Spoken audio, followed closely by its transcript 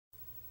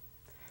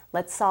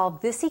Let's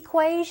solve this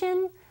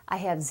equation. I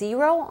have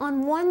 0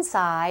 on one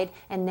side,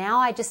 and now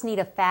I just need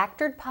a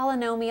factored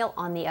polynomial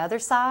on the other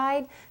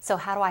side. So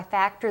how do I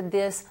factor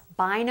this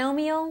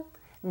binomial?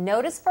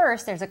 Notice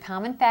first there's a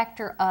common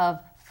factor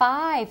of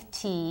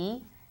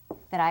 5t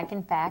that I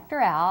can factor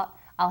out.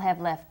 I'll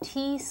have left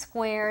t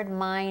squared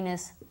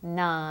minus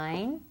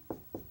 9.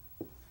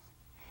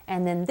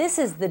 And then this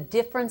is the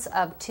difference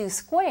of two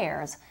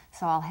squares.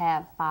 So I'll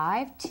have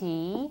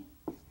 5t,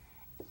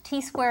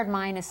 t squared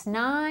minus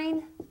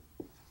 9,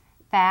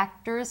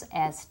 factors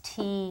as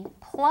t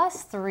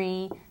plus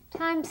 3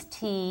 times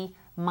t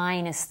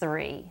minus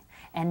 3.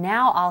 And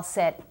now I'll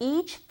set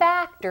each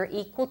factor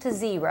equal to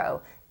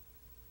 0.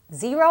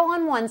 0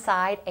 on one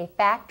side, a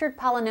factored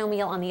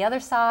polynomial on the other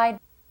side,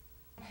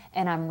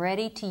 and I'm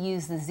ready to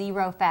use the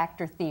zero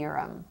factor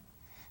theorem.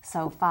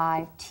 So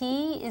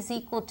 5t is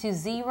equal to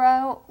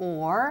 0,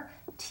 or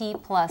t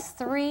plus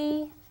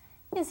 3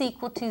 is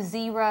equal to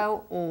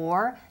 0,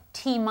 or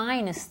t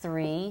minus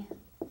 3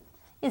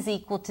 is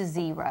equal to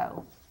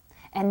 0.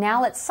 And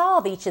now let's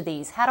solve each of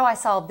these. How do I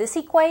solve this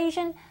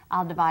equation?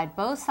 I'll divide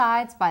both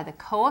sides by the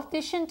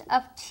coefficient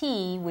of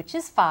t, which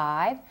is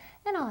 5,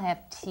 and I'll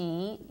have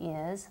t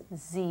is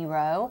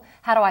 0.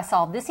 How do I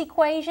solve this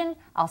equation?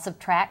 I'll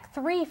subtract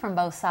 3 from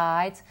both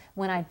sides.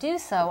 When I do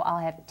so, I'll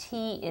have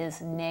t is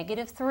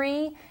negative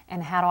 3.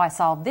 And how do I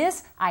solve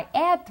this? I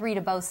add 3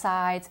 to both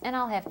sides, and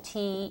I'll have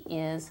t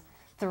is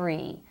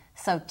 3.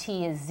 So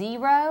t is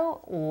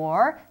 0,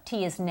 or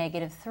t is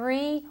negative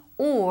 3,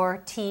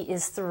 or t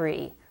is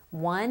 3.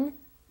 1,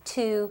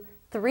 2,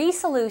 3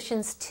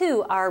 solutions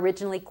to our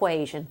original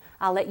equation.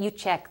 I'll let you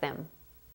check them.